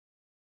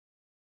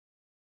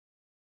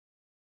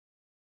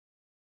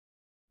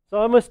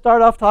So I'm going to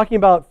start off talking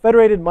about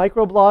federated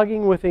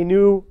microblogging with a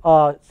new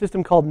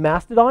system called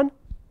Mastodon.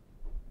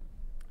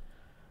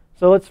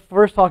 So let's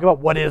first talk about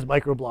what is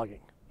microblogging.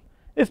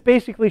 It's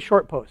basically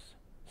short posts.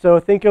 So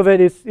think of it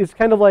as it's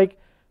kind of like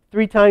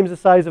 3 times the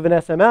size of an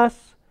SMS.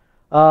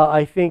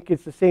 I think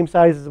it's the same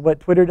size as what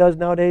Twitter does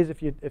nowadays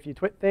if you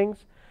tweet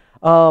things.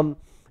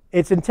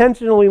 It's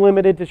intentionally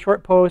limited to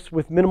short posts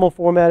with minimal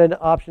formatted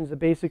options that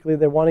basically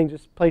they're wanting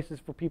just places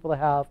for people to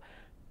have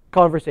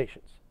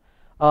conversations.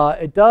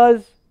 It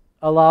does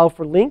allow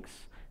for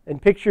links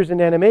and pictures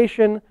and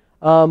animation,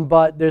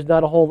 but there's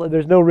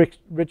no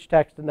rich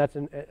text, and that's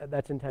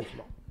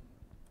intentional.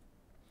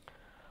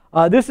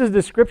 This is a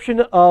description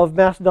of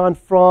Mastodon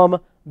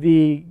from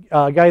the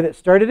guy that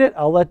started it.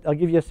 I'll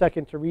give you a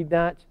second to read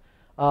that.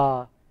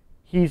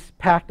 He's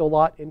packed a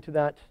lot into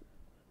that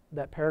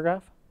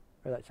paragraph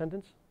or that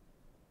sentence.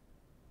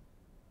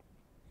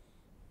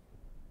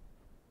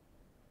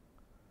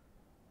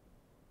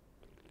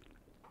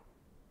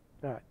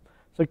 All right.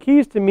 So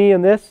keys to me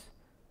in this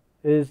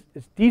is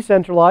it's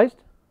decentralized.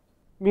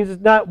 It means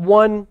it's not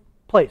one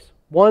place.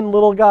 One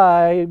little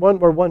guy,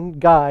 one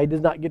guy does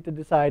not get to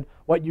decide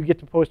what you get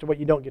to post or what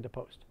you don't get to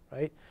post,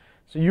 right?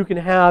 So you can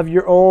have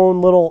your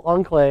own little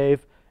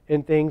enclave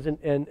in things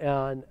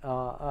and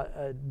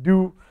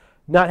do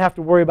not have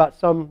to worry about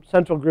some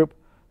central group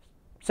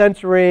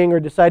censoring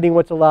or deciding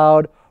what's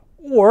allowed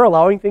or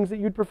allowing things that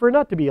you'd prefer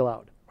not to be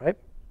allowed, right?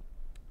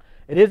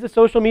 It is a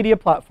social media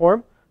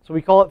platform, so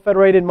we call it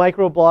federated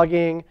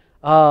microblogging,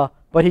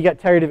 but he got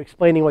tired of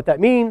explaining what that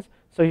means,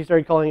 so he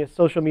started calling it a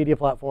social media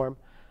platform.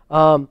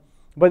 But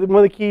one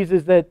of the keys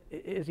is that,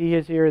 as he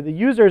is here, the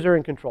users are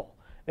in control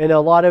in a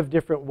lot of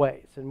different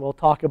ways. And we'll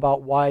talk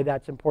about why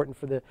that's important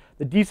for the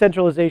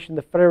decentralization,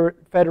 the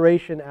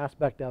federation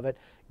aspect of it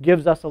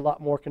gives us a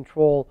lot more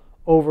control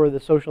over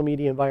the social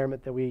media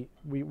environment that we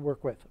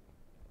work with.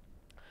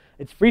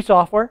 It's free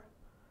software,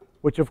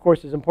 which of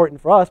course is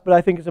important for us, but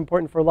I think it's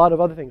important for a lot of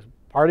other things.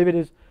 Part of it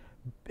is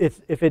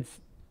if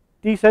it's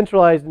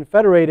decentralized and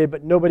federated,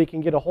 but nobody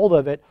can get a hold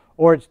of it,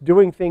 or it's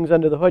doing things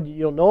under the hood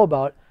you don't know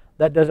about,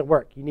 that doesn't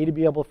work. You need to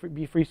be able to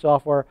be free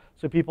software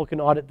so people can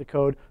audit the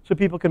code, so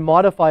people can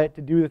modify it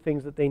to do the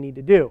things that they need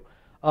to do.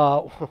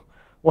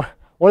 One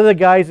of the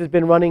guys has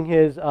been running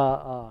his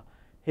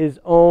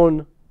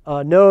own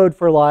node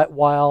for a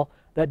while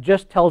that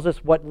just tells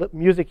us what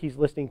music he's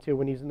listening to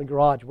when he's in the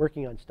garage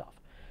working on stuff.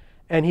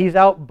 And he's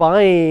out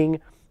buying,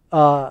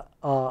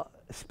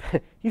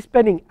 he's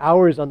spending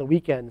hours on the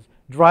weekends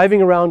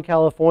driving around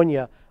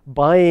California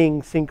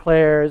buying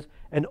Sinclairs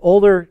and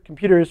older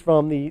computers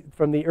from the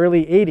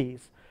early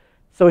 80s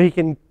so he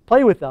can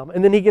play with them,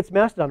 and then he gets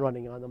Mastodon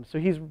running on them. So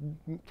he's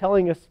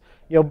telling us,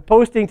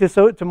 posting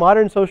to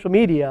modern social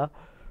media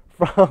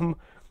from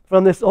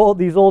these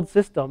old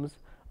systems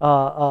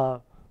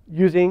because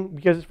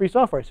it's free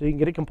software, so you can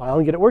get it compiled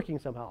and get it working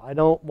somehow. I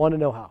don't want to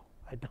know how.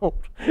 I don't.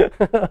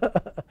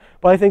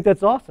 But I think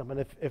that's awesome.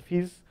 And if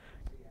he's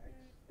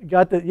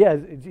got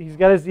he's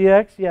got his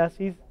ZX, yes,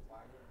 he's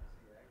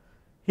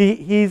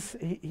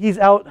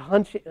out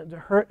hunting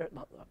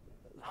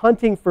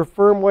for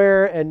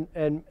firmware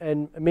and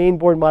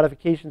mainboard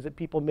modifications that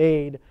people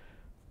made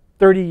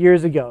 30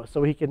 years ago,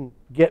 so he can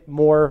get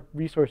more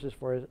resources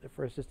for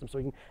a system, so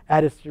he can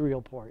add a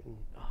serial port.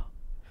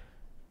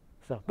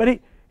 But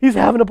he's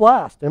having a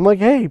blast. I'm like,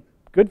 hey,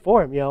 good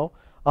for him,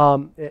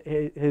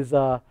 His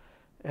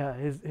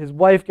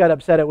wife got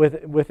upset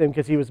with him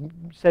because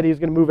said he was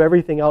going to move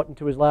everything out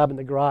into his lab in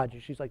the garage,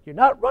 and she's like, "You're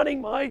not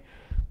running my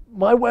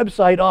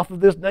website off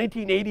of this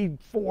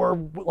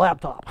 1984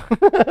 laptop."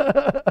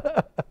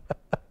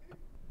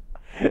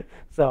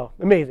 So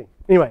amazing.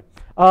 Anyway,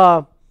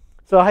 so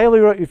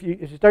if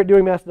you start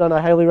doing Mastodon,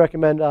 I highly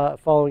recommend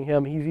following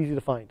him. He's easy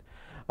to find.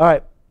 All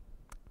right.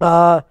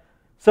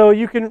 So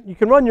you can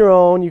run your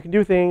own. You can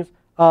do things.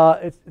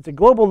 It's a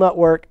global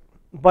network,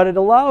 but it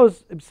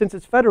allows, since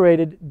it's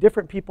federated,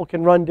 different people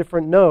can run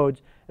different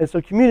nodes, and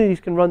so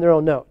communities can run their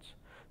own nodes.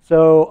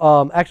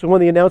 So actually, one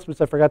of the announcements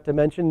I forgot to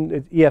mention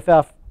is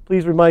EFF.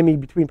 Please remind me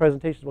between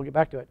presentations. We'll get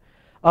back to it.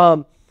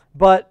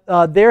 But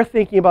they're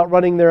thinking about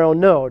running their own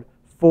node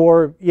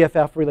for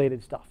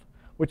EFF-related stuff,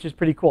 which is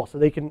pretty cool. So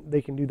they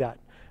can do that.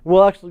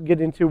 We'll actually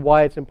get into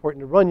why it's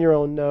important to run your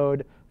own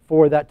node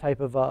for that type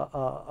of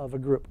a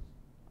group.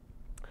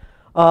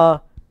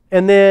 And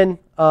then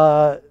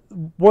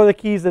one of the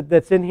keys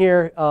that's in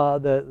here,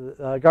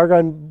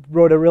 Gargan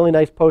wrote a really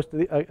nice post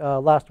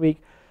last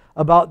week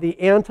about the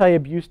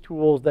anti-abuse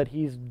tools that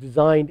he's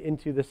designed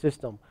into the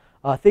system.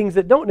 Things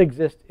that don't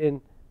exist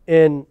in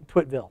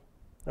Twitville.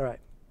 All right.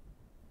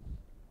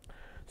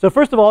 So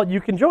first of all,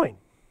 you can join.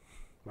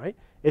 Right?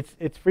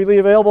 It's freely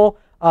available.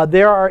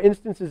 There are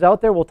instances out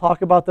there. We'll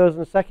talk about those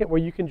in a second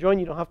where you can join.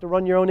 You don't have to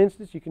run your own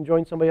instance. You can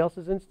join somebody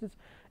else's instance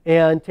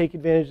and take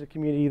advantage of the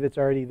community that's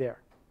already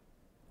there.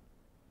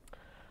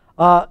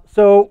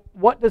 So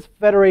what does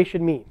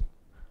federation mean?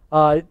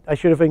 I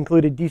should have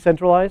included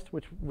decentralized,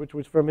 which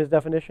was from his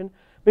definition.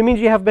 It means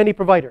you have many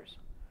providers.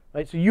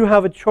 Right? So you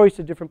have a choice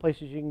of different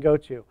places you can go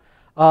to.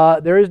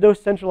 There is no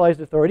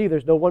centralized authority.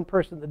 There's no one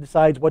person that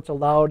decides what's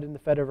allowed in the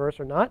Fediverse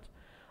or not.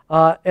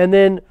 And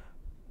then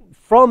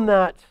from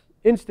that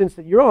instance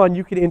that you're on,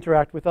 you can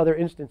interact with other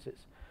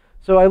instances.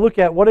 So I look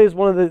at what is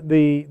one of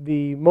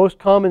the most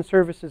common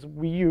services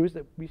we use,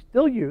 that we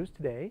still use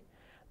today,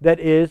 that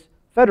is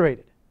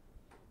federated.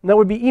 And that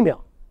would be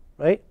email,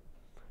 right?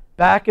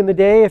 Back in the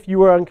day, if you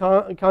were on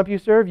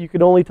CompuServe, you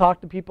could only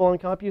talk to people on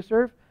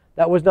CompuServe.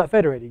 That was not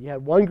federated. You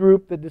had one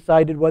group that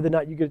decided whether or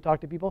not you could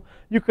talk to people.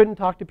 You couldn't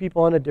talk to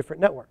people on a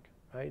different network,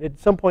 right? At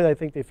some point, I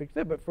think they fixed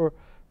it, but for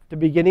the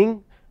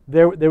beginning,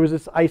 there was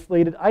this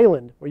isolated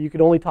island where you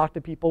could only talk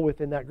to people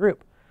within that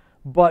group.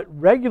 But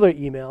regular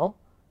email,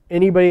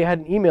 anybody had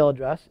an email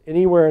address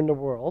anywhere in the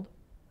world,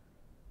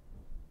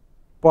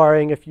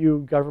 barring a few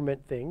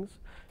government things,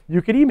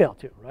 you could email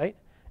to, right?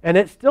 And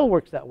it still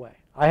works that way.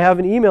 I have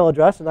an email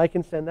address, and I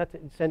can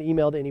send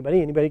email to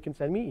anybody. Anybody can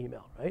send me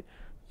email, right?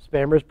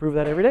 Spammers prove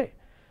that every day.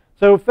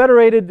 So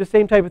federated, the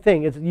same type of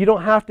thing. You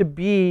don't have to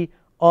be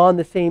on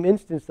the same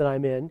instance that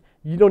I'm in.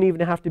 You don't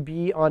even have to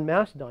be on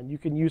Mastodon. You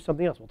can use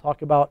something else. We'll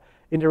talk about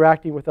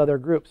interacting with other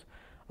groups.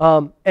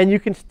 And you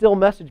can still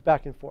message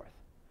back and forth.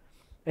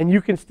 And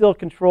you can still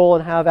control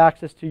and have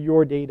access to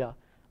your data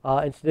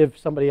instead of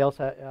somebody else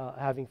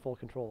having full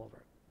control over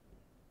it.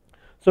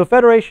 So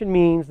federation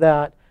means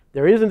that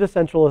there isn't a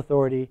central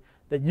authority,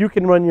 that you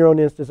can run your own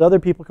instance, other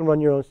people can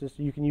run your own instance,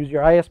 so you can use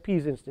your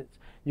ISP's instance,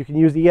 you can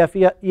use the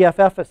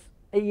EFF's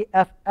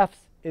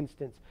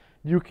instance,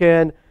 you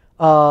can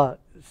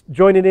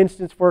join an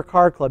instance for a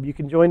car club, you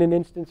can join an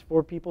instance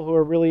for people who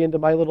are really into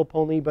My Little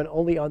Pony, but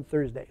only on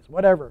Thursdays.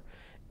 Whatever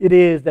it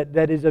is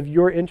that is of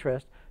your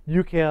interest,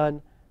 you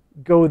can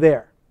go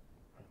there.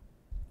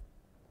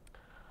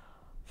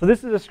 So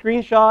this is a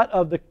screenshot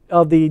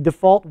of the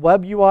default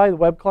web UI, the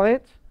web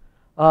client.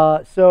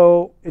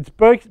 So it's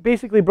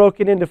basically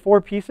broken into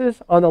 4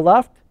 pieces. On the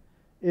left,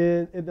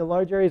 in the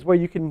large areas where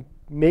you can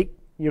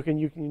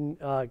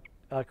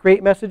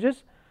create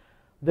messages.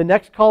 The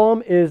next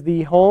column is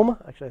the home.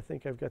 Actually, I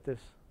think I've got this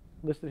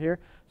listed here.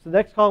 So the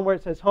next column where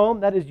it says home,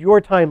 that is your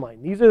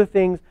timeline. These are the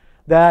things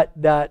that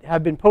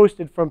have been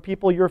posted from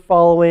people you're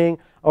following,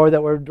 or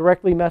that were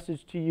directly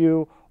messaged to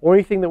you, or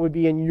anything that would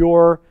be in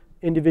your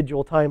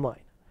individual timeline.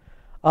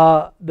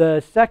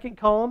 The second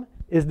column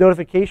is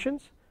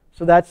notifications.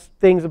 So that's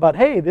things about,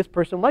 hey, this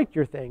person liked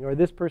your thing, or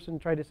this person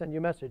tried to send you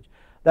a message,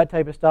 that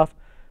type of stuff.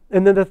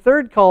 And then the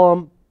third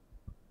column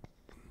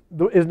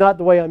is not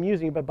the way I'm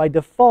using it, but by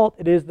default,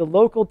 it is the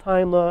local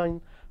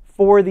timeline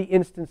for the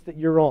instance that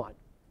you're on.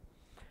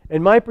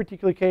 In my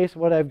particular case,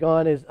 what I've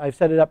done is I've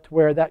set it up to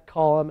where that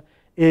column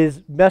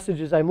is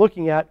messages I'm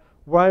looking at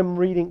where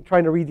I'm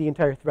trying to read the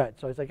entire thread.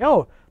 So it's like,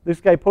 oh,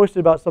 this guy posted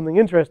about something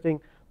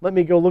interesting. Let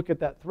me go look at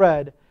that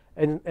thread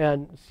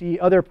and see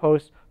other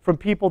posts from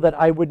people that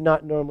I would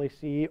not normally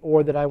see,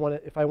 or that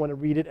if I want to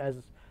read it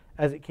as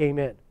it came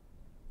in.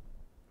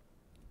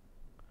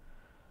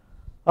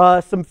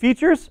 Some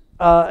features.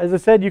 As I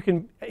said, you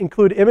can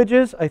include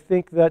images. I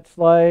think that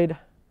slide,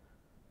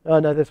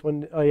 not this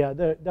one. Oh yeah,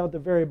 down at the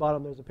very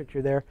bottom there's a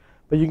picture there.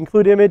 But you can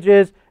include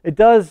images. It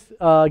does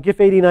GIF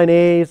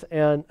 89As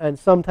and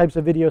some types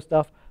of video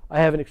stuff. I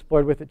haven't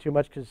explored with it too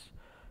much because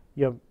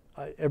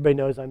everybody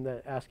knows I'm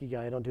the ASCII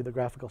guy. I don't do the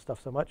graphical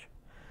stuff so much.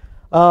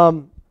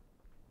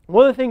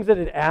 One of the things that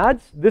it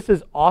adds, this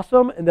is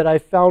awesome, and that I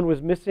found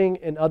was missing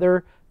in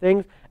other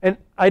things. And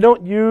I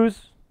don't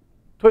use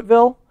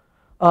Twitville,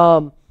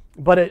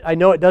 but I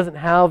know it doesn't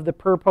have the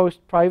per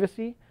post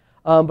privacy.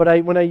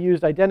 But when I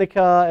used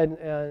Identica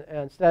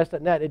and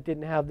status.net, it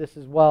didn't have this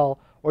as well,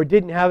 or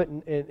didn't have it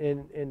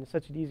in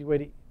such an easy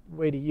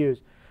way to use.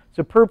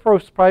 So per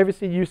post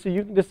privacy, so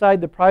you can decide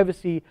the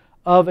privacy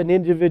of an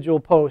individual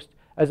post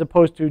as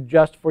opposed to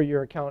just for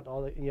your account,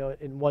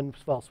 in one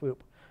fell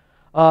swoop.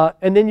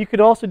 And then you could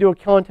also do a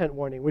content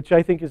warning, which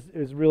I think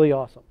is really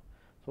awesome.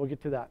 So we'll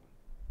get to that.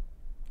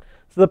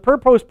 So the per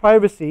post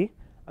privacy,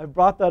 I've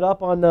brought that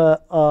up on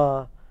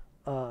the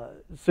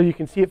so you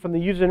can see it from the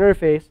user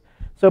interface.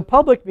 So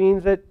public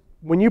means that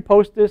when you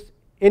post this,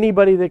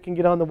 anybody that can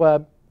get on the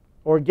web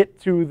or get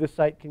to the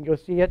site can go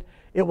see it.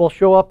 It will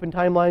show up in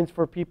timelines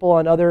for people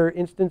on other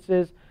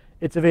instances.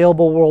 It's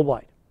available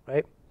worldwide,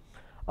 right?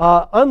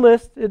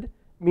 Unlisted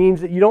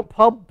means that you don't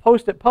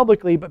post it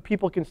publicly, but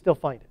people can still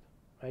find it.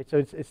 Right? So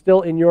it's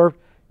still in your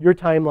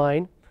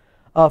timeline.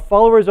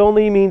 Followers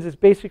only means it's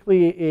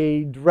basically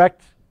a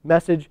direct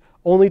message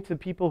only to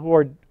people who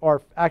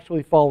are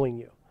actually following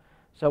you.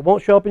 So it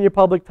won't show up in your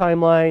public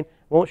timeline,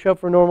 won't show up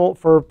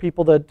for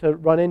people to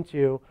run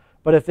into,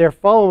 but if they're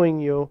following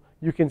you,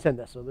 you can send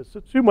this. So this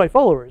to my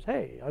followers,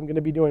 hey, I'm going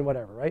to be doing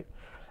whatever, right?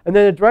 And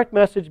then a direct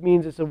message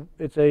means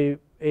it's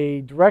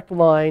a direct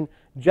line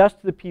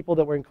just to the people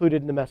that were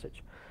included in the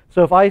message.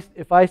 So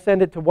if I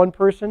send it to one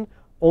person,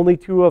 only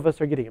 2 of us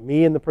are getting it,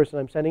 me and the person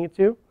I'm sending it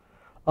to.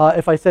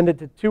 If I send it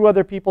to 2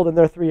 other people, then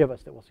there are 3 of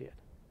us that will see it.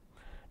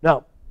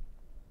 Now,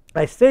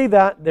 I say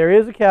that there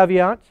is a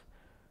caveat.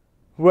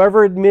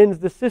 Whoever admins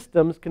the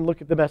systems can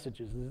look at the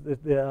messages.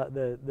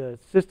 The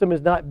system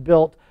is not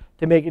built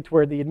to make it to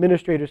where the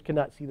administrators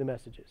cannot see the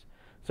messages.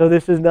 So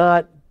this is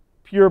not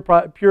pure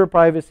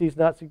privacy. It's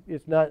not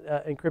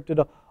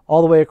encrypted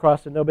all the way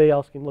across, and nobody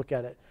else can look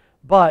at it.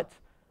 But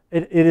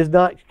it is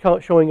not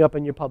showing up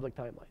in your public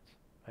timelines,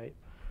 right?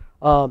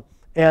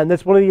 And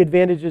that's one of the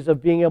advantages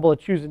of being able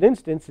to choose an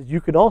instance, is you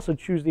can also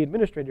choose the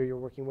administrator you're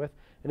working with.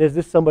 And is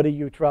this somebody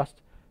you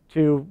trust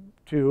to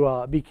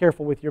be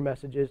careful with your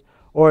messages?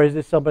 Or is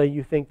this somebody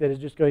you think that is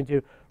just going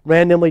to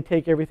randomly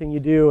take everything you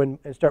do and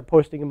start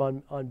posting them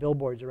on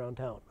billboards around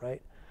town,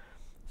 right?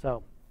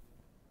 So,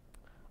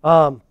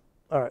 all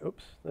right,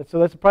 oops. So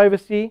that's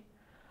privacy.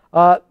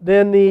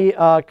 Then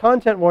the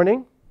content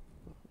warning,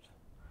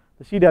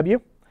 the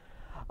CW.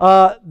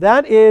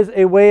 That is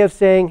a way of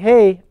saying,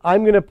 hey,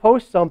 I'm going to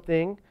post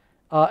something,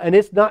 and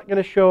it's not going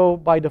to show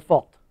by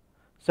default.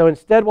 So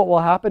instead, what will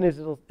happen is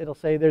it'll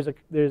say there's a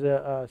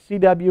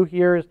CW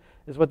here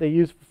is what they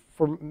use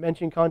for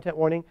mentioning content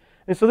warning.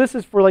 And so this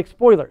is for like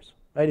spoilers,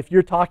 right? If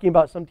you're talking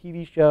about some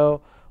TV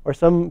show or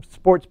some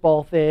sports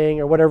ball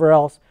thing or whatever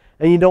else,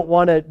 and you don't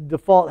want to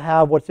default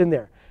have what's in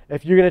there.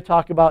 If you're going to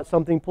talk about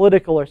something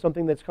political or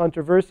something that's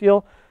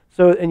controversial,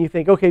 and you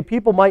think, okay,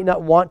 people might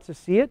not want to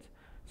see it,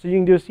 so you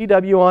can do a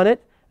CW on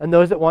it, and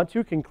those that want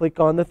to can click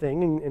on the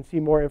thing and see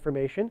more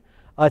information.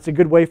 It's a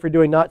good way for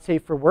doing not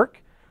safe for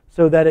work,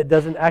 so that it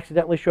doesn't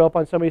accidentally show up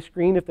on somebody's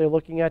screen if they're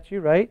looking at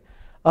you, right?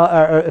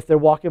 Or if they're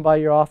walking by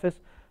your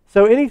office.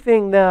 So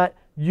anything that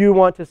you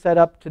want to set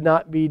up to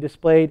not be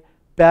displayed.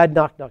 Bad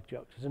knock-knock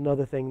jokes is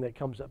another thing that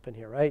comes up in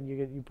here, right?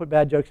 You put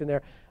bad jokes in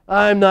there.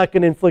 I'm not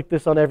going to inflict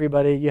this on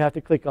everybody. You have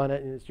to click on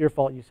it, and it's your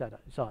fault you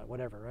saw it,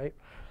 whatever, right?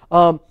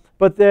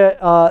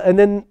 And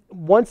then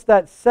once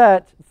that's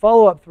set,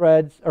 follow-up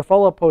threads or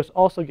follow-up posts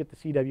also get the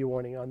CW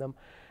warning on them.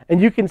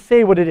 And you can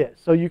say what it is.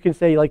 So you can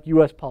say like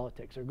US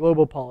politics or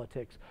global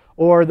politics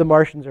or the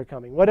Martians are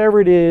coming.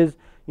 Whatever it is,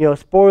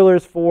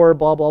 spoilers for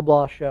blah, blah,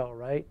 blah show,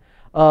 right?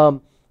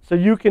 So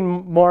you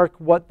can mark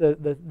what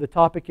the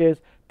topic is.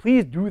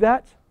 Please do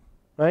that,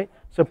 right?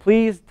 So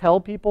please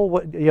tell people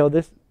what,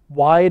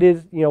 why it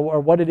is, or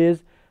what it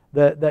is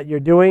that you're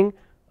doing.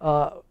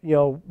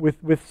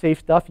 With safe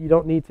stuff, you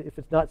don't need to, if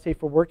it's not safe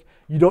for work,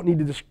 you don't need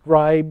to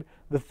describe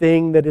the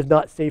thing that is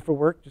not safe for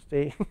work. Just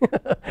say,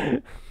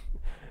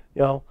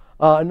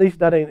 at least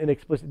not in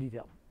explicit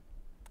detail.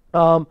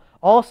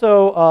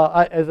 Also,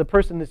 as a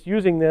person that's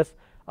using this,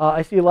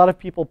 I see a lot of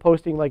people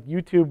posting like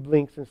YouTube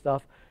links and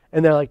stuff,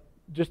 and they're like,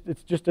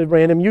 it's just a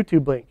random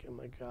YouTube link. I'm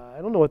like,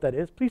 I don't know what that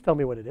is. Please tell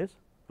me what it is,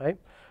 right?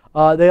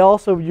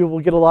 You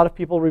will get a lot of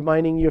people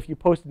reminding you if you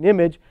post an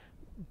image,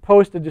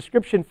 post a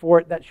description for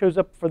it that shows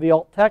up for the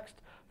alt text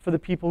for the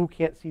people who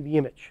can't see the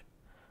image,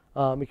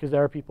 because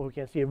there are people who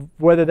can't see it,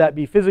 whether that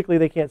be physically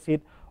they can't see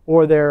it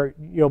or they're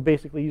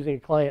basically using a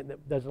client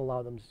that doesn't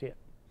allow them to see it.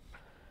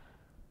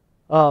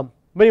 But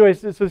anyways,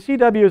 so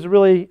CW is a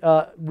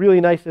really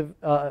nice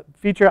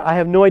feature. I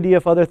have no idea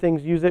if other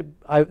things use it.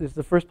 It's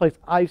the first place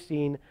I've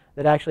seen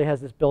that actually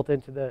has this built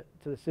into the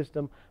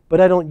system, but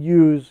I don't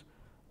use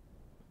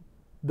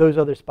those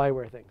other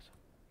spyware things.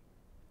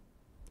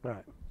 All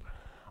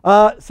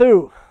right.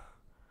 So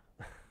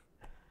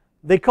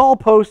they call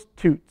posts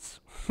toots.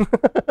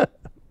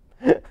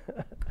 The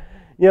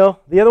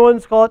other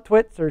ones call it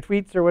twits or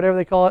tweets or whatever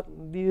they call it.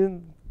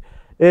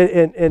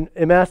 In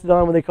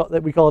Mastodon, we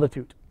call it a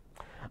toot.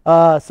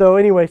 So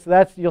anyway, so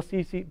that's, you'll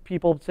see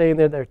people saying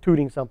they're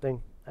tooting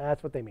something.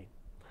 That's what they mean.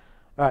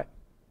 All right.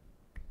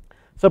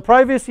 So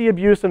privacy,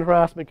 abuse, and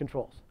harassment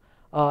controls.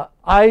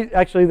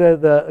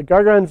 The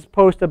Gargaran's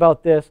post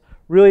about this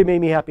really made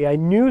me happy. I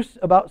knew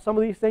about some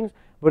of these things,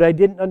 but I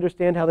didn't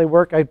understand how they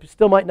work. I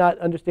still might not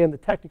understand the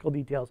technical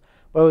details,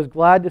 but I was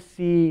glad to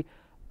see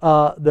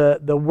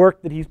the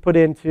work that he's put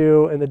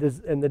into and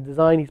the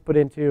design he's put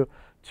into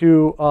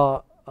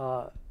to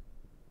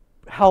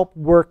help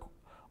work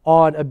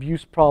on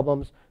abuse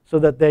problems so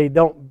that they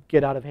don't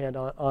get out of hand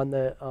on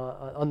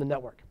the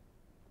network.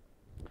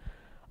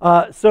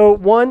 So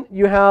one,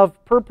 you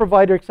have per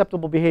provider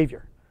acceptable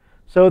behavior.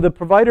 So the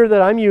provider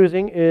that I'm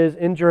using is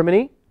in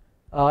Germany.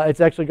 It's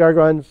actually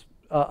Gargaran's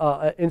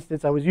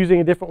instance. I was using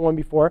a different one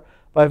before,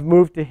 but I've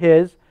moved to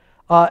his.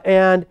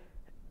 And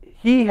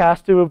he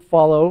has to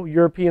follow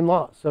European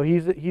law. So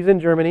he's in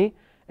Germany,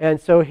 and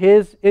so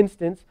his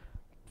instance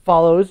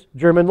follows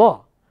German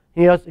law.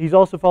 He's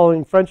also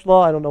following French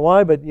law. I don't know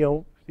why, but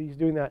he's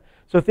doing that.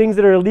 So things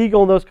that are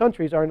illegal in those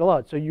countries aren't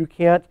allowed. So you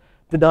can't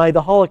deny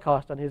the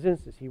Holocaust on his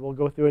instance. He will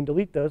go through and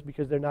delete those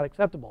because they're not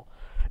acceptable.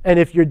 And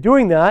if you're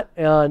doing that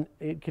and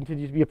it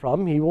continues to be a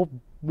problem, he will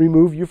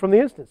remove you from the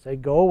instance. Say,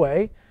 go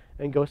away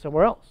and go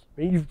somewhere else.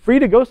 You're free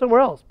to go somewhere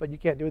else, but you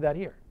can't do that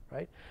here,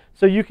 right?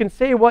 So you can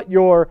say what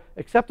your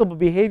acceptable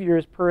behavior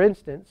is per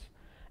instance,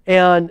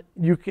 and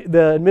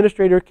the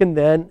administrator can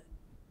then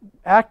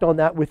act on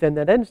that within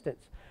that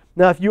instance.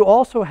 Now, if you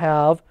also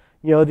have,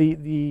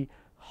 the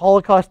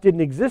Holocaust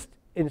didn't exist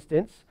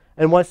instance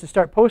and wants to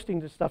start posting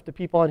this stuff to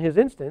people on his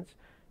instance,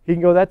 he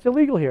can go, that's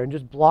illegal here, and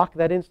just block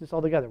that instance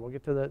altogether. We'll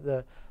get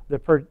to the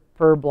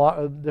per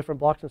block, different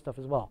blocks and stuff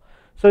as well.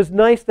 So it's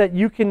nice that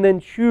you can then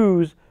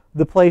choose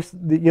the place,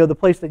 the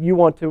place that you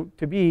want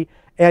to be,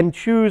 and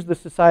choose the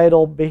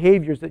societal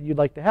behaviors that you'd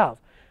like to have.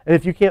 And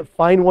if you can't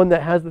find one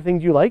that has the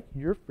things you like,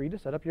 you're free to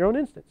set up your own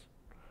instance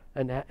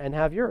and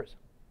have yours.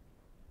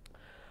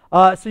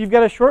 So you've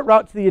got a short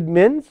route to the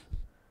admins,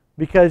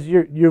 because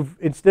you've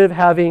instead of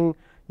having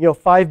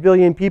 5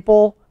 billion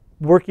people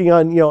working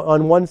on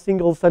on one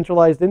single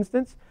centralized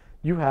instance,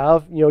 you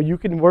have you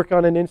can work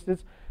on an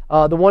instance.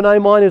 The one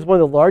I'm on is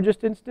one of the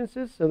largest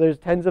instances, so there's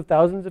tens of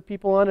thousands of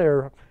people on it,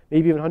 or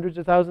maybe even hundreds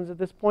of thousands at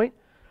this point.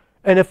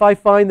 And if I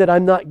find that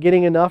I'm not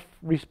getting enough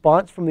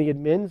response from the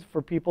admins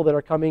for people that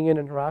are coming in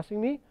and harassing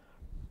me,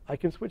 I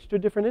can switch to a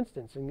different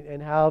instance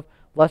and have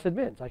less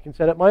admins. I can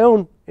set up my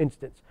own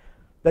instance.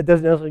 That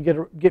doesn't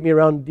necessarily get me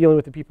around dealing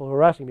with the people who are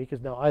harassing me,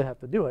 because now I have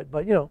to do it.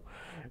 But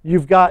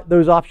you've got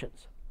those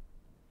options.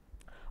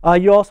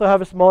 You also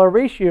have a smaller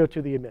ratio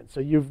to the admins.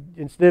 So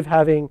instead of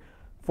having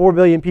 4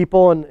 billion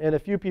people and a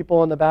few people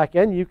on the back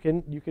end, you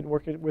can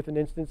work it with an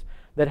instance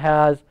that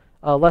has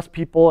less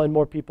people and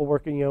more people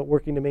working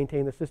working to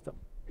maintain the system.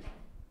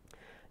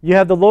 You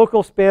have the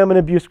local spam and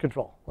abuse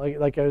control,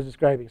 like I was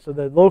describing. So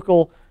the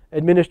local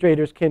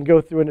administrators can go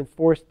through and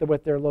enforce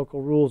what their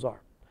local rules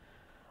are.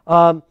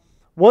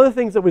 One of the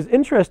things that was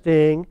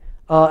interesting,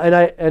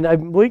 and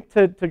I've linked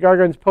to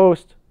Gargan's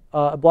post,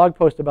 a blog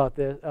post about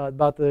this,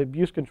 about the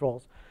abuse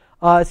controls,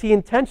 is he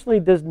intentionally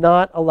does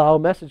not allow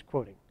message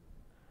quoting.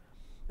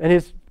 And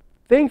his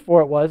thing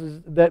for it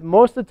is that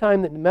most of the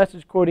time that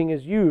message quoting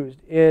is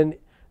used in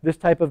this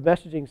type of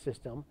messaging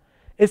system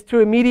is to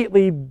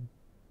immediately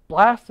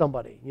blast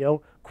somebody,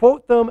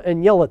 quote them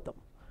and yell at them.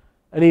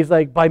 And he's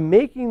like, by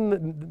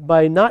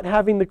not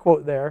having the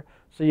quote there,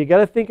 so you got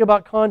to think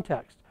about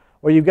context,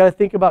 or you've got to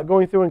think about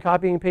going through and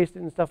copying and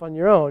pasting and stuff on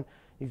your own.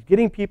 He's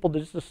getting people to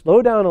just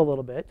slow down a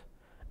little bit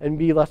and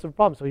be less of a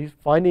problem. So he's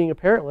finding,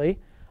 apparently,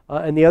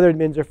 and the other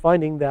admins are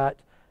finding, that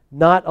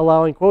not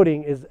allowing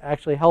quoting is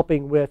actually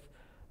helping with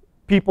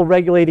people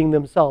regulating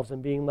themselves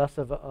and being less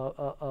of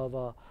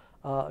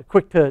a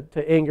quick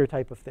to anger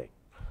type of thing.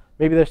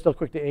 Maybe they're still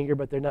quick to anger,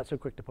 but they're not so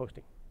quick to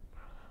posting.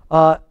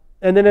 And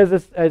then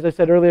as I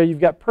said earlier, you've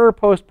got per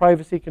post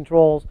privacy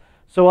controls.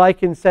 So I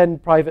can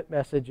send private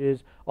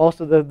messages,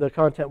 also the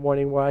content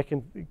warning, where I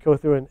can go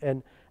through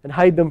and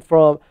hide them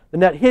from, they're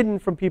not hidden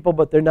from people,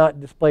 but they're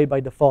not displayed by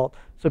default,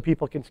 so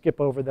people can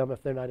skip over them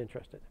if they're not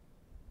interested.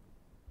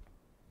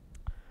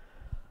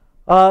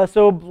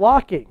 So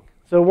blocking.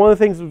 So one of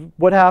the things is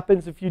what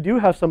happens if you do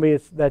have somebody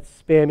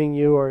that's spamming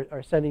you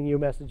or sending you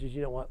messages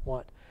you don't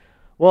want.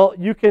 Well,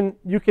 you can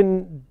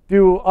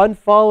do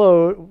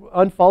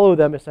unfollow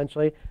them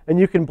essentially, and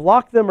you can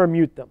block them or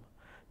mute them.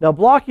 Now,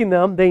 blocking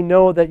them, they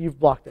know that you've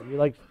blocked them. You're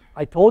like,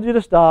 I told you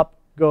to stop,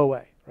 go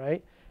away,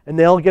 right? And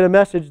they'll get a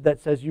message that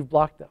says you've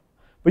blocked them.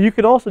 But you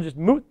can also just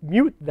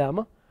mute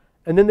them,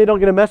 and then they don't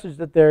get a message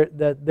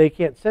that they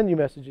can't send you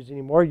messages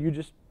anymore. It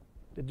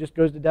just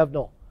goes to dev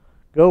null.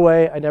 Go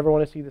away, I never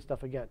want to see this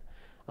stuff again.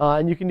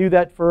 And you can do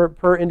that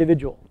per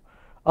individual.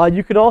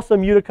 You can also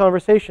mute a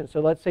conversation. So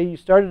let's say you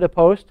started a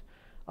post,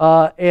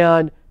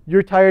 and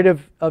you're tired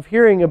of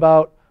hearing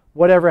about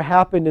whatever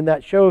happened in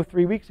that show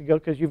 3 weeks ago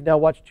because you've now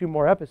watched 2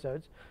 more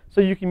episodes. So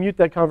you can mute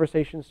that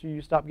conversation so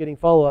you stop getting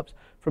follow-ups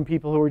from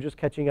people who are just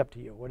catching up to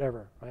you,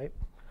 whatever, right?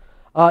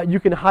 You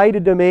can hide a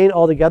domain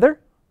altogether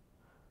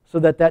so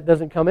that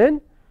doesn't come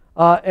in.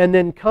 And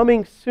then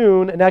coming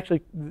soon, and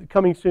actually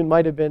coming soon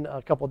might have been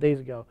a couple days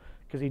ago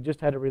because he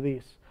just had a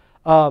release.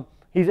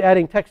 He's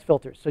adding text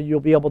filters, so you'll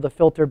be able to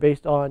filter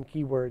based on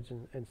keywords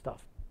and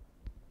stuff.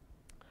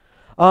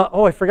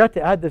 Oh, I forgot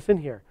to add this in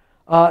here.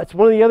 It's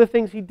one of the other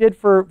things he did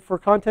for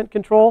content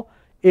control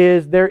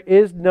is there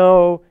is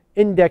no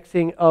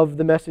indexing of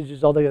the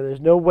messages altogether. There's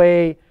no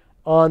way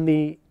on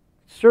the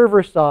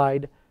server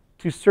side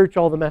to search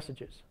all the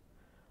messages.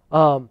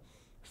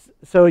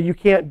 So you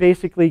can't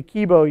basically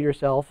keybow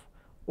yourself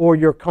or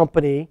your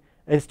company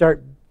and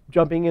start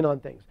jumping in on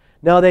things.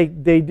 Now they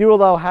do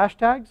allow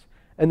hashtags,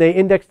 and they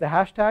index the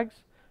hashtags,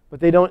 but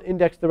they don't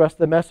index the rest of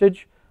the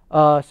message,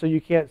 so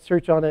you can't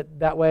search on it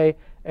that way.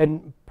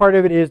 And part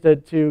of it is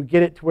to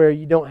get it to where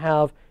you don't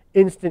have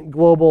instant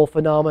global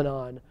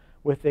phenomenon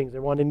with things.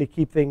 They're wanting to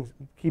keep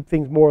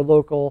things more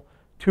local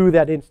to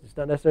that instance,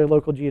 not necessarily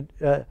local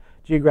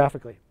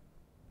geographically.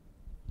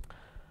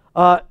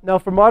 Now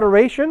for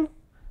moderation,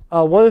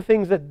 one of the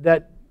things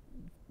that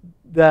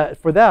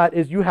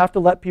is you have to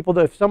let people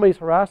know if somebody's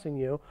harassing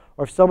you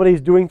or if somebody's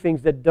doing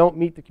things that don't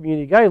meet the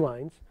community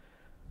guidelines,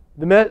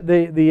 the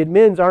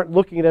admins aren't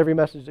looking at every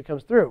message that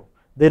comes through.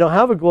 They don't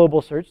have a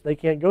global search. They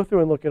can't go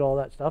through and look at all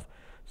that stuff.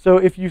 So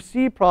if you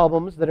see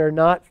problems that are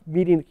not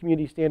meeting the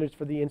community standards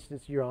for the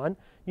instance you're on,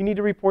 you need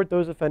to report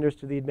those offenders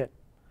to the admin.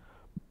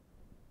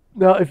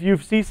 Now, if you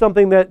see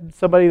somebody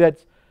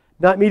that's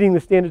not meeting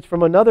the standards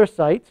from another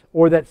site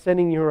or that's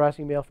sending you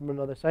harassing mail from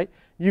another site,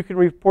 you can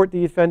report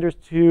the offenders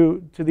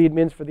to the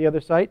admins for the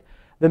other site.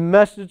 The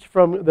message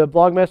from the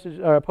blog message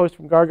or post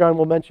from Gargan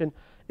will mention,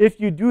 if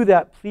you do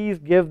that, please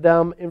give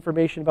them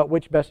information about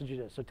which message it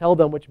is. So tell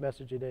them which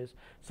message it is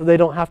so they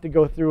don't have to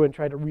go through and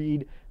try to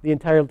read the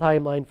entire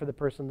timeline for the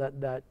person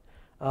that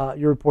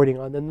you're reporting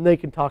on. Then they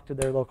can talk to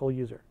their local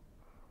user.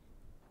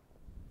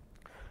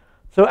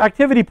 So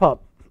ActivityPub.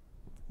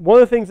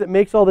 One of the things that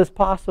makes all this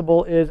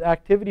possible is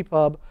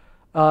ActivityPub.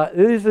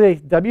 This is a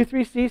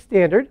W3C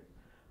standard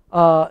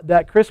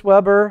that Chris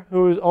Weber,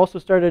 who also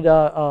started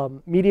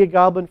Media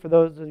Goblin, for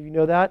those of you who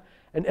know that,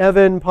 and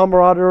Evan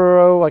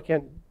Pomerodoro, I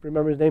can't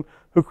remember his name,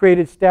 who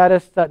created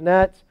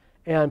status.net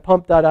and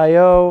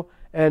pump.io,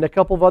 and a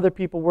couple of other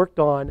people worked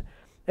on.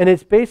 And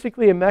it's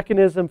basically a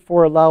mechanism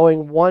for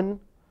allowing one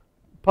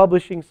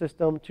publishing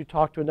system to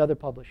talk to another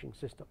publishing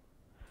system.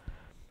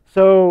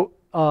 So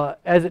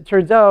as it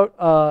turns out,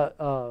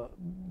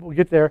 we'll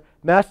get there,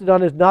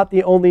 Mastodon is not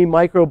the only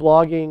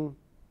microblogging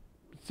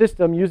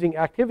system using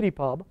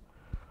ActivityPub.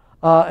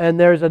 And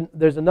there's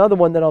another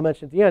one that I'll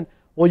mention at the end.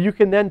 Well, you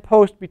can then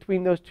post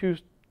between those two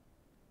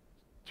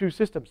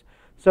systems.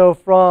 So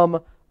from,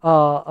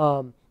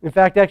 in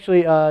fact,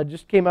 actually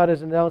just came out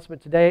as an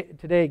announcement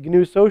today,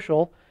 GNU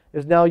Social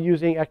is now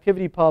using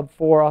ActivityPub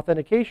for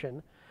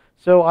authentication.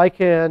 So I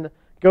can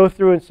go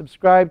through and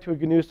subscribe to a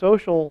GNU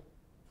Social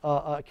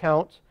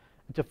account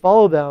to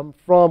follow them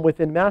from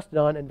within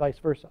Mastodon and vice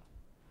versa.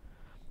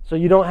 So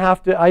you don't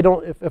have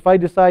to, if I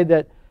decide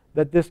that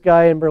this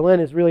guy in Berlin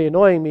is really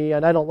annoying me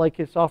and I don't like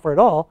his software at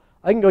all,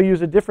 I can go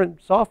use a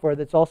different software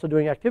that's also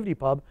doing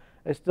ActivityPub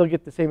and still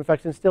get the same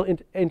effects and still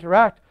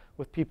interact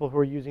with people who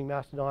are using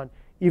Mastodon,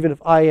 even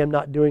if I am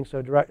not doing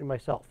so directly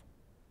myself.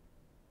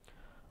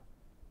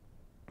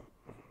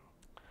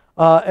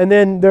 And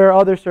then there are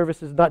other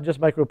services, not just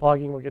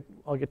microblogging.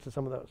 I'll get to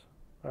some of those.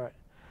 All right.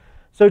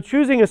 So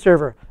choosing a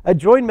server. At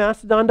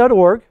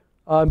joinmastodon.org,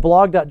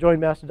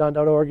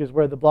 blog.joinmastodon.org is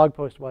where the blog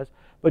post was.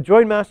 But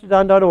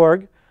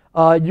joinmastodon.org,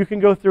 you can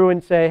go through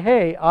and say,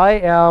 hey, I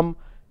am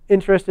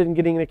interested in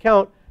getting an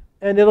account.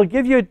 And it'll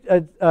give you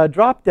a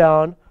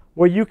drop-down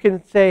where you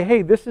can say,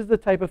 hey, this is the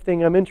type of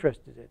thing I'm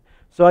interested in.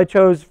 So I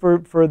chose, for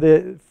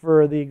the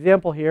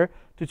example here,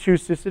 to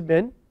choose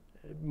sysadmin.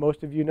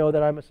 Most of you know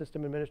that I'm a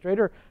system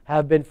administrator,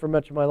 have been for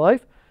much of my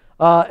life.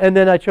 And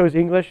then I chose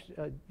English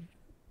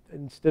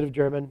instead of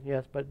German,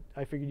 yes, but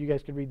I figured you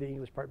guys could read the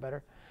English part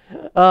better.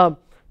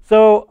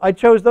 So I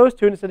chose those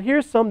two and said,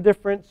 here's some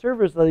different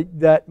servers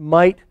that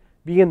might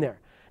be in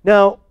there.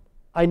 Now,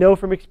 I know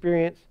from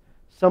experience,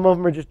 some of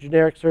them are just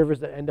generic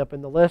servers that end up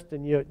in the list,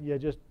 and you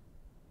just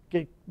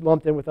get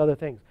lumped in with other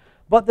things.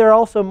 But there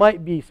also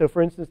might be, so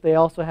for instance, they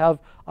also have,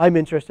 I'm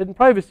interested in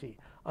privacy.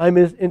 I'm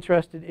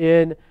interested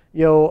in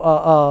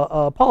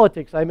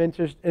politics. I'm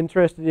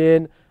interested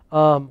in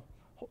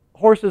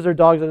horses or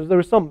dogs. There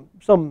was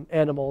some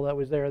animal that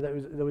was there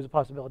that was a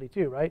possibility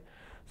too, right?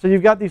 So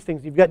you've got these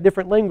things. You've got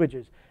different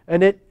languages,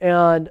 and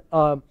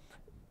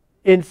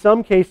in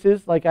some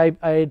cases, like I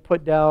had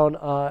put down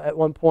at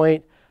one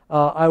point,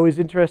 I was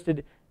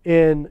interested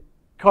in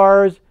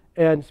cars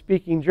and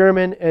speaking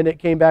German, and it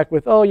came back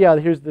with, oh yeah,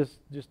 here's this,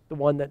 just the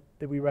one that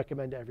we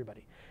recommend to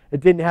everybody. It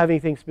didn't have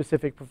anything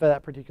specific for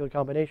that particular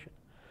combination.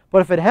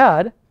 But if it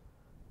had,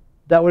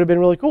 that would have been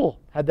really cool,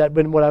 had that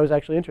been what I was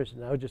actually interested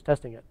in. I was just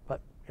testing it,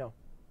 but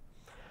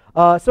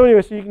so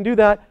anyway, so you can do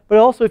that. But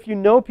also, if you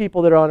know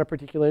people that are on a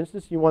particular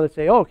instance, you want to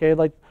say, oh, okay,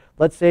 like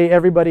let's say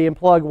everybody in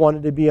Plug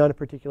wanted to be on a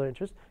particular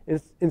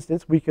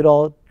instance, we could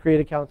all create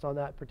accounts on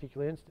that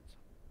particular instance.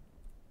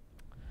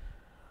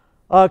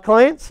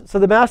 Clients, so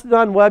the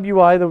Mastodon web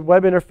UI, the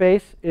web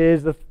interface,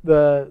 is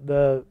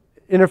the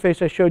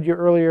interface I showed you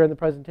earlier in the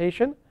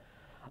presentation.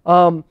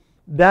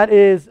 That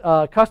is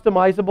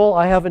customizable.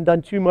 I haven't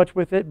done too much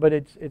with it, but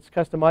it's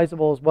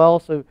customizable as well,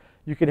 so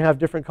you can have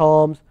different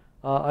columns.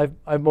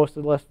 I've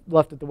mostly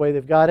left it the way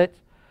they've got it.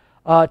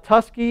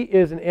 Tusky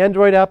is an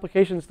Android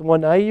application. It's the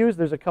one I use.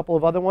 There's a couple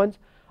of other ones.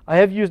 I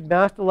have used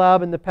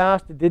Mastolab in the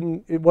past.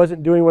 It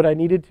wasn't doing what I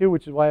needed to,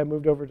 which is why I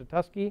moved over to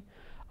Tusky.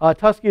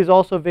 Tusky is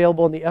also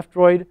available in the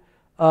F-Droid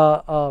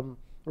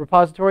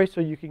repository, so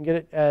you can get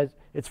it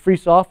it's free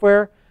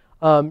software,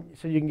 so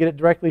you can get it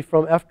directly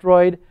from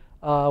F-Droid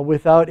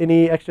without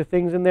any extra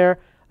things in there.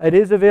 It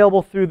is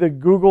available through the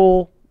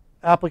Google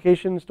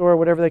application store,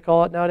 whatever they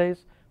call it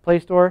nowadays, Play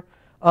Store.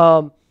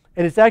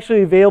 And it's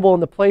actually available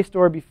in the Play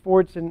Store before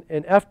it's in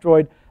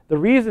F-Droid. The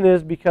reason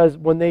is because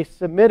when they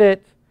submit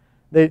it,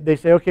 they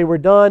say, okay, we're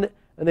done,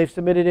 and they've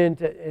submitted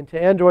it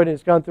into Android, and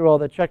it's gone through all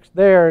the checks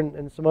there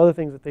and some other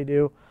things that they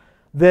do.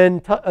 Then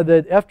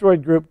the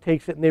F-Droid group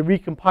takes it and they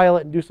recompile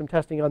it and do some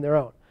testing on their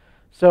own.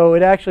 So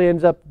it actually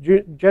ends up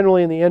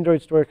generally in the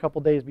Android store a couple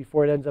days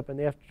before it ends up in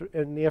the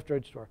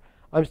F-Droid store.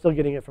 I'm still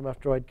getting it from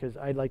F-Droid because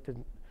I'd like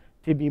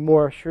to be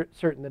more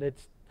certain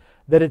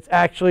that it's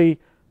actually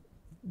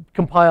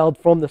compiled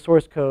from the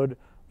source code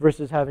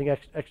versus having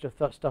extra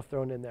stuff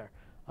thrown in there,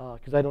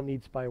 because I don't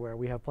need spyware.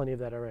 We have plenty of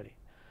that already.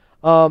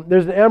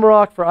 There's an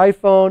Amarok for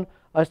iPhone.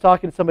 I was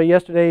talking to somebody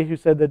yesterday who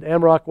said that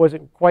Amarok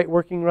wasn't quite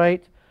working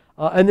right.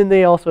 And then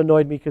they also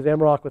annoyed me because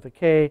Amarok with a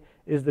K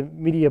is the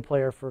media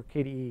player for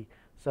KDE.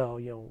 So,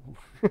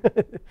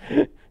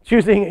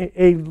 choosing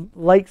a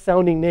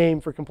like-sounding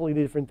name for a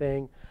completely different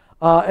thing.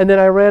 And then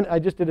I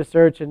just did a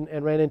search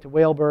and ran into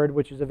Whalebird,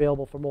 which is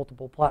available for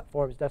multiple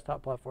platforms,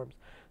 desktop platforms.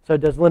 So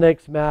it does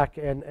Linux, Mac,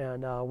 and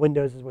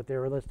Windows is what they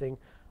were listing.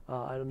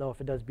 I don't know if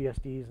it does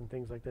BSDs and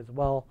things like that as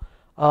well.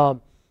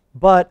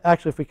 But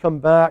actually, if we come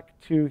back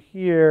to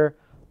here,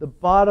 the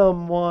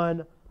bottom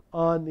one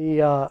on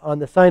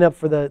the sign up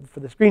for the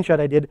screenshot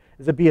I did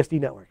is a BSD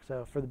network.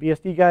 So for the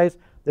BSD guys,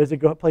 there's a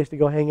place to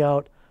go hang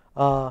out.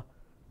 I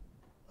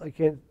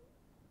can't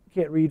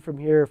read from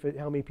here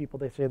how many people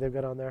they say they've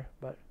got on there,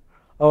 but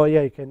oh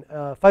yeah, you can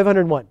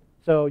 501.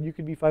 So you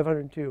could be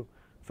 502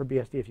 for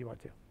BSD if you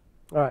want to.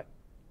 All right.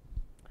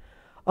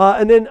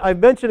 And then I've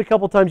mentioned a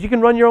couple times you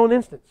can run your own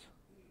instance,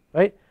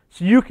 right?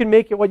 So you can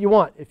make it what you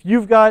want. If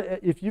you've got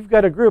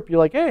a group, you're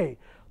like, hey,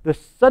 the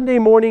Sunday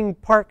morning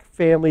park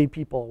family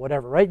people,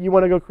 whatever, right? You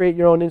want to go create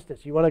your own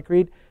instance. You want to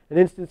create an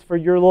instance for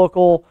your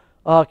local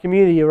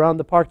community around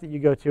the park that you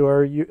go to,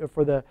 or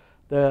for the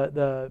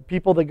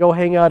people that go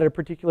hang out at a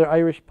particular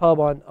Irish pub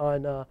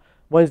on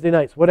Wednesday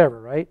nights, whatever,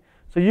 right?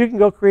 So you can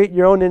go create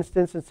your own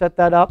instance and set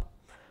that up.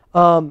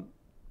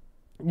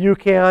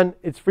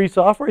 It's free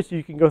software, so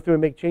you can go through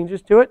and make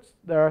changes to it.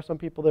 There are some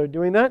people that are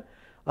doing that.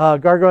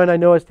 Gargoyle, I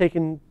know, has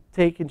taken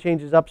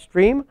changes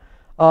upstream.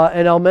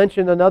 And I'll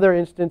mention another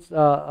instance,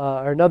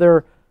 or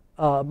another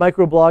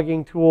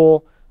microblogging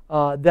tool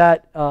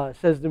that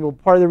says that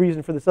part of the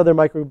reason for this other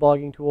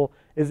microblogging tool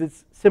is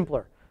it's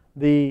simpler.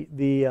 The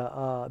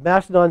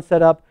Mastodon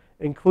setup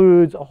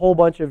includes a whole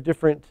bunch of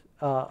different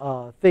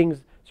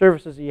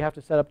services that you have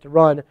to set up to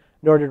run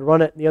in order to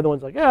run it. And the other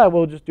one's like, yeah,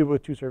 we'll just do it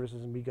with 2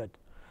 services and be good.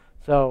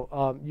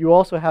 So you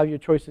also have your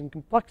choice in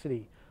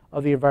complexity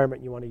of the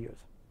environment you want to use.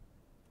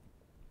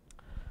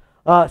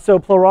 So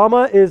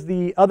Plurama is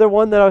the other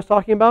one that I was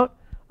talking about.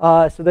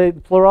 So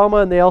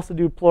Plurama, and they also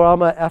do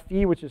Plurama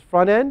FE, which is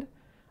front end.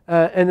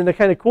 And then the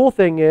kind of cool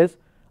thing is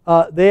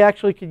they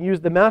actually can use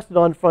the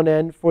Mastodon front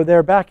end for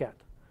their back end.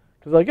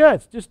 Because like, yeah,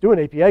 it's just doing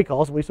API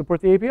calls, and we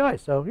support the API.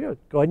 So yeah,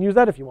 go ahead and use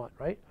that if you want,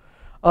 right?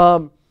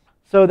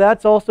 So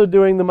that's also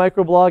doing the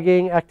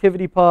microblogging,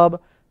 ActivityPub,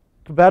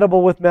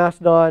 compatible with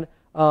Mastodon.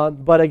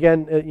 But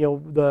again,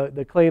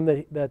 the claim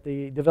that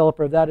the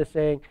developer of that is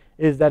saying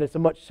is that it's a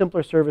much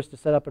simpler service to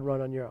set up and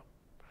run on your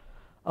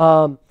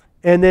own.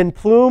 And then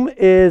Plume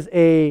is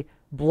a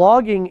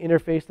blogging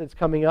interface that's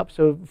coming up.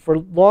 So for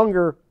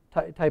longer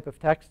type of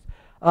text,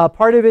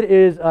 part of it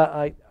is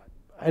I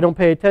don't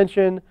pay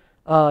attention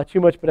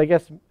too much, but I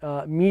guess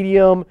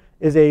Medium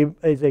is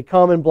a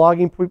common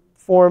blogging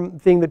form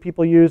thing that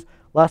people use.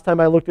 Last time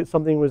I looked at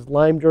something was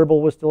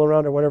LimeGerbil was still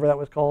around, or whatever that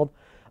was called.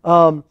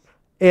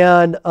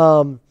 And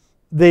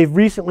they've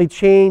recently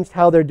changed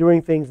how they're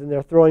doing things, and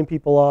they're throwing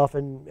people off,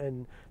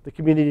 and the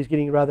community is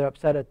getting rather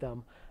upset at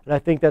them. And I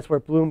think that's where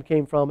Plume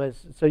came from,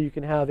 is so you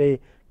can have a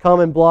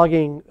common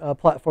blogging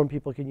platform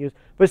people can use,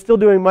 but it's still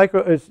doing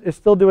it's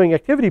still doing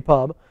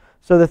ActivityPub.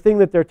 So the thing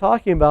that they're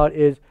talking about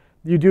is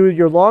you do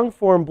your long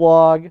form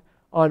blog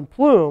on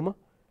Plume,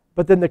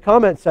 but then the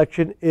comment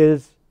section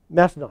is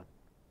Mastodon.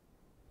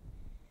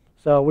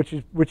 So which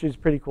is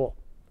pretty cool.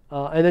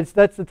 And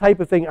that's the type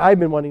of thing I've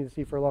been wanting to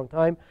see for a long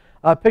time.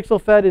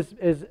 PixelFed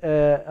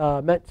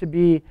is meant to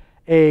be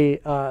a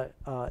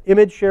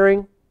image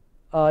sharing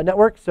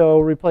network, so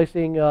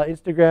replacing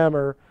Instagram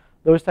or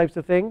those types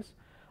of things.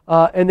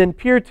 And then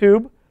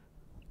PeerTube,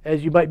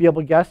 as you might be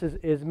able to guess,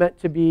 is meant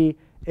to be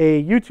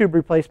a YouTube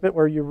replacement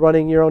where you're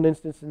running your own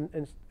instance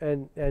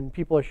and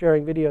people are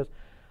sharing videos.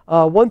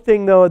 One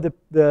thing, though,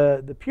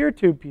 the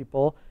PeerTube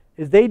people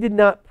is they did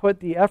not put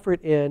the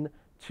effort in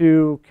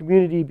to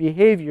community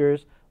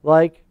behaviors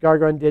like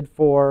Gargon did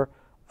for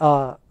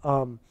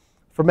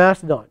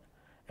Mastodon.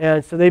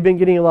 And so they've been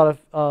getting a lot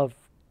of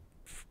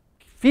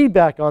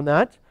feedback on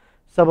that.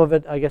 Some of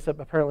it, I guess,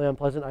 apparently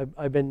unpleasant.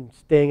 I've been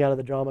staying out of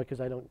the drama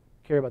because I don't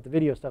care about the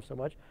video stuff so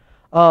much.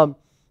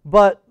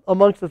 But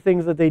amongst the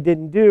things that they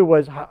didn't do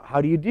was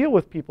how do you deal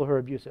with people who are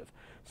abusive?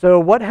 So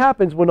what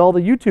happens when all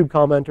the YouTube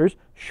commenters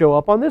show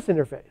up on this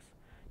interface?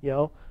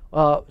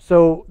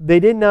 So they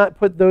did not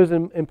put those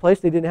in place.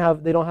 They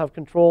don't have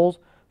controls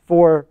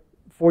for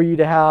you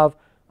to have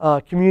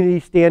community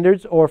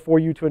standards or for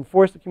you to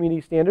enforce the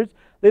community standards.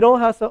 They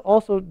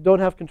also don't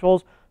have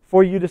controls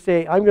for you to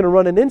say, I'm going to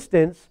run an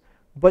instance,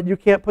 but you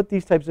can't put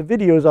these types of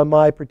videos on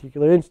my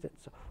particular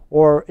instance.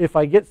 Or if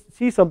I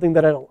see something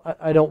that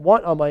I don't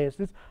want on my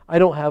instance, I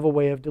don't have a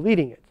way of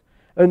deleting it.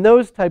 And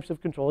those types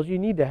of controls you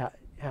need to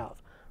have,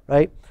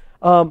 right?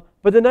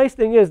 But the nice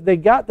thing is they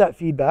got that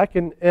feedback,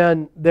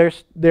 and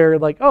they're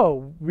like,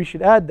 oh, we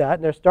should add that,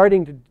 and they're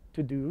starting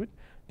to do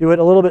it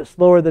a little bit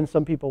slower than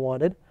some people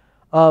wanted.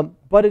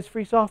 But it's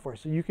free software,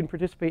 so you can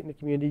participate in the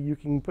community, you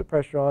can put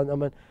pressure on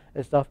them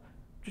and stuff.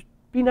 Just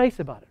be nice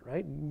about it,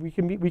 right? We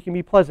can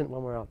be pleasant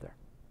when we're out there.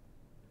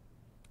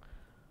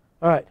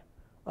 All right.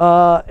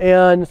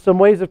 And some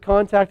ways of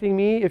contacting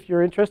me if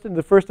you're interested.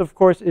 The first, of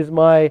course, is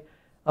my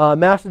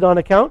Mastodon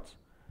account.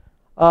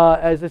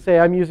 As I say,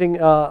 I'm using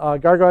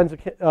Gargon's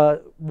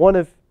one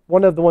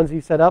of the ones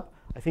he set up.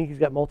 I think he's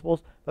got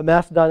multiples. But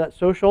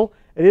Mastodon.social.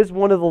 It is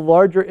one of the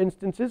larger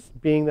instances,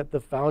 being that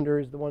the founder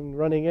is the one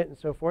running it and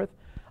so forth.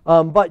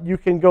 But you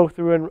can go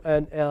through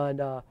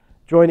and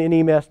join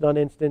any Mastodon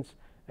instance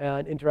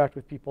and interact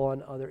with people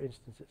on other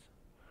instances.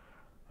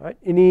 All right,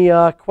 any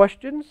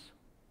questions?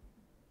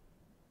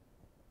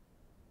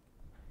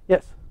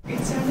 Yes? It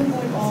sounded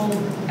like all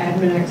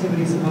admin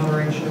activities and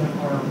moderation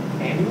are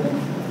manual.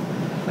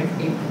 Like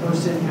a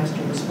person has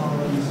to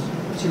respond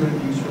to an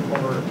abuse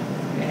report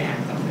and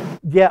act on it.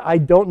 Yeah, I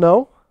don't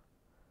know.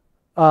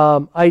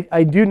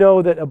 I do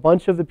know that a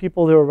bunch of the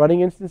people who are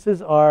running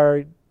instances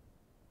are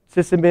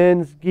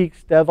sysadmins,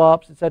 geeks,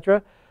 DevOps,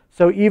 etc.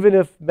 So even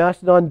if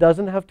Mastodon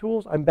doesn't have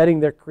tools, I'm betting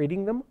they're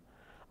creating them.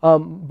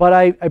 But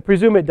I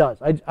presume it does.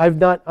 I'm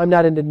not an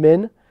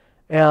admin,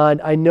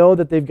 and I know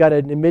that they've got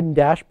an admin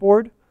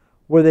dashboard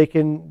where they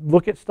can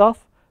look at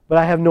stuff, but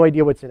I have no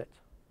idea what's in it.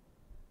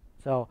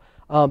 So,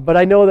 but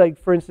I know that,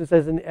 for instance,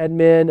 as an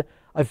admin,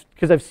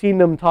 because I've seen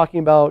them talking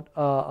about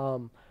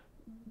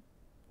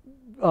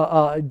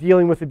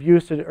dealing with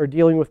abuse or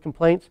dealing with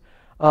complaints,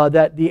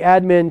 that the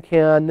admin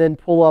can then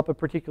pull up a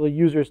particular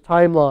user's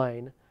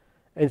timeline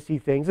and see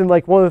things. And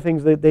like one of the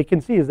things that they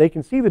can see is they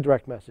can see the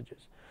direct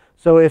messages.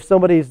 So if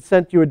somebody's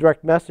sent you a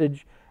direct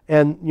message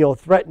and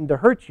threatened to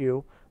hurt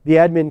you, the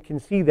admin can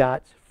see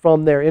that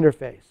from their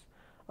interface.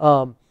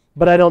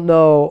 But I don't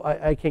know.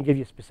 I can't give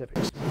you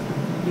specifics.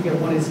 You get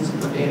one instance of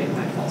brigading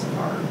that falls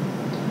apart.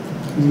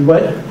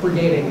 What?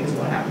 Brigading is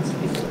what happens to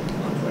people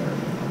on Twitter,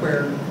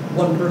 where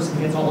one person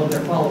gets all of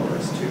their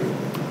followers to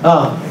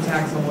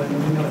attack someone,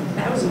 and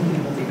 1,000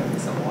 people think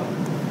of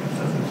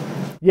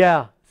someone.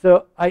 Yeah.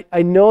 So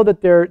I know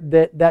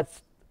that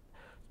that's.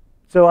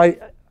 So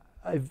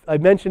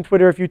I've mentioned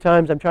Twitter a few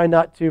times. I'm trying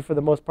not to for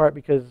the most part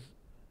because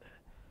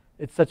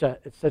it's such a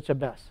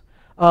mess.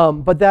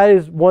 But that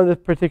is one of the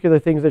particular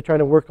things they're trying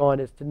to work on,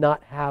 is to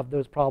not have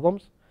those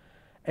problems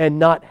and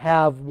not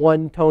have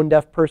one tone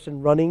deaf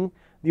person running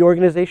the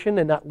organization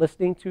and not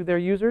listening to their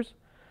users.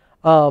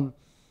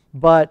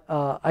 But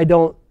I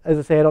don't, as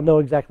I say, I don't know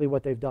exactly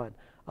what they've done.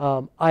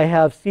 I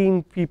have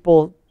seen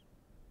people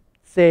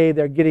say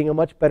they're getting a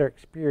much better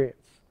experience,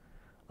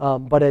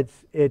 but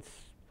it's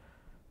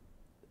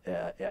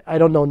I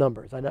don't know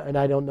numbers, and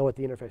I don't know what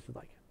the interface is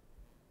like.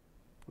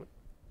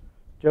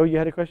 Joe, you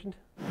had a question?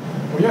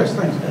 Well, yes,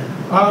 thanks.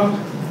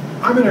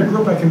 I'm in a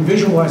group. I can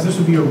visualize this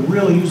would be a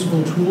really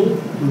useful tool.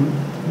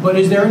 But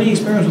is there any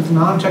experience with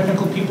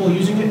non-technical people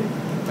using it,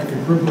 like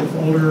a group of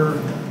older?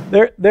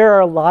 There are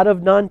a lot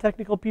of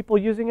non-technical people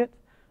using it.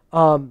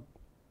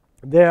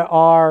 There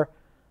are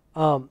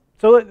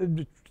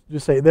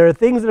just say there are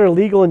things that are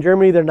legal in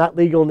Germany that are not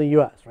legal in the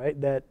U.S. Right?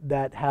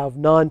 That have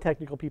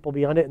non-technical people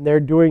beyond it, and they're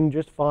doing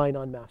just fine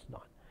on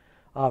Mastodon,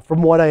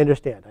 from what I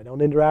understand. I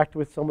don't interact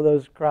with some of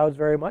those crowds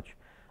very much,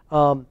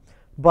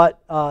 but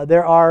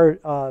there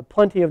are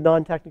plenty of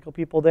non-technical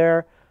people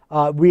there.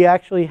 We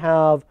actually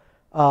have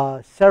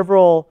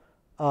several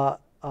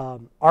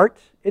art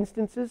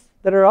instances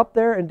that are up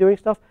there and doing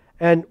stuff,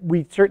 and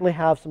we certainly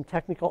have some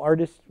technical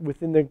artists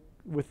within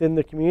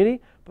the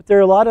community. But there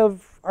are a lot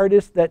of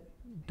artists that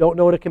don't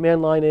know what a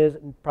command line is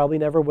and probably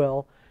never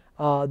will,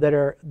 that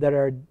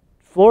are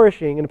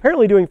flourishing and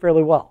apparently doing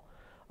fairly well.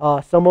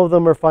 Some of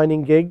them are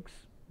finding gigs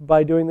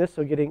by doing this,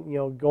 so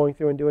going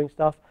through and doing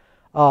stuff.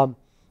 I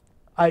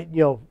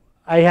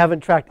haven't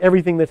tracked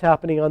everything that's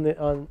happening on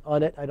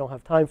it. I don't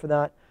have time for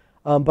that.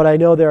 But I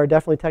know there are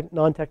definitely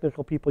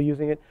non-technical people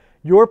using it.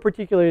 Your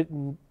particular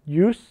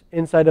use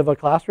inside of a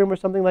classroom or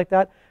something like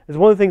that is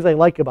one of the things I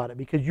like about it,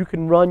 because you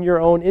can run your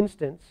own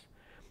instance,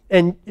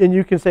 and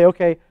you can say,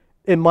 okay,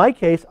 in my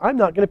case, I'm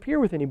not going to peer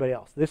with anybody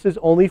else. This is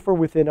only for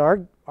within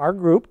our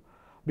group,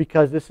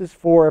 because this is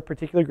for a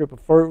particular group,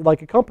 for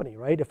like a company,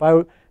 right? If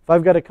I've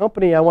got a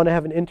company, I want to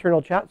have an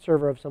internal chat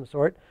server of some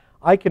sort,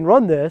 I can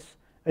run this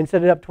and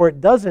set it up to where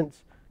it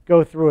doesn't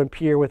go through and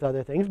peer with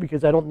other things,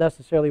 because I don't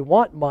necessarily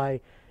want my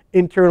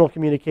internal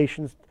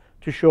communications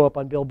to show up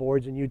on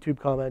billboards and YouTube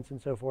comments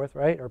and so forth,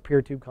 right? Or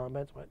PeerTube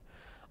comments.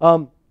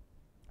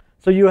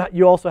 So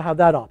you also have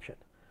that option.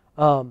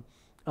 And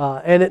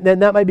then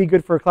that might be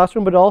good for a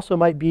classroom, but it also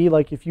might be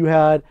like if you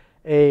had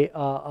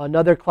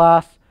another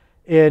class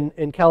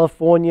in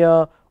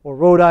California or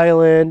Rhode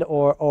Island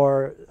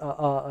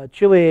or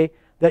Chile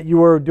that you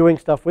were doing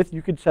stuff with,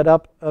 you could set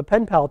up a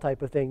pen pal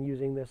type of thing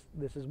using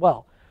this as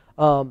well.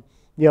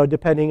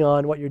 Depending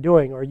on what you're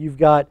doing, or you've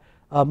got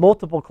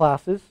multiple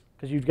classes,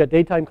 because you've got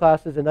daytime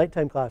classes and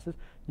nighttime classes.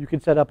 You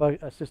could set up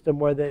a system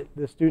where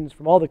the students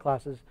from all the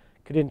classes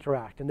could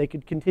interact, and they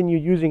could continue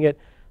using it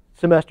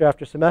semester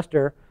after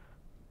semester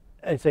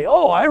and say,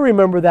 oh, I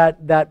remember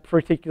that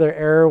particular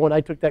error when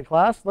I took that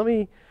class. Let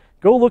me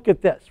go look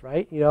at this,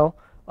 right?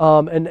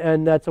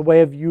 And that's a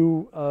way of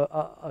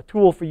a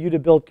tool for you to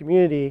build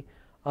community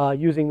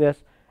using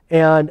this.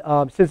 And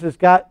since it's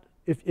got,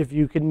 if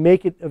you can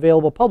make it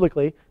available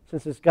publicly,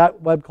 since it's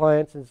got web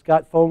clients and it's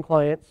got phone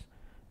clients,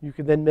 you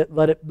can then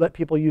let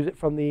people use it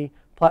from the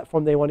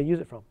platform they want to use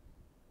it from.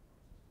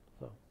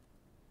 So,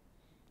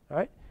 all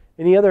right.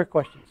 Any other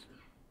questions?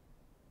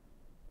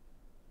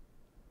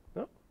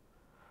 No?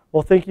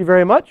 Well, thank you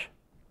very much.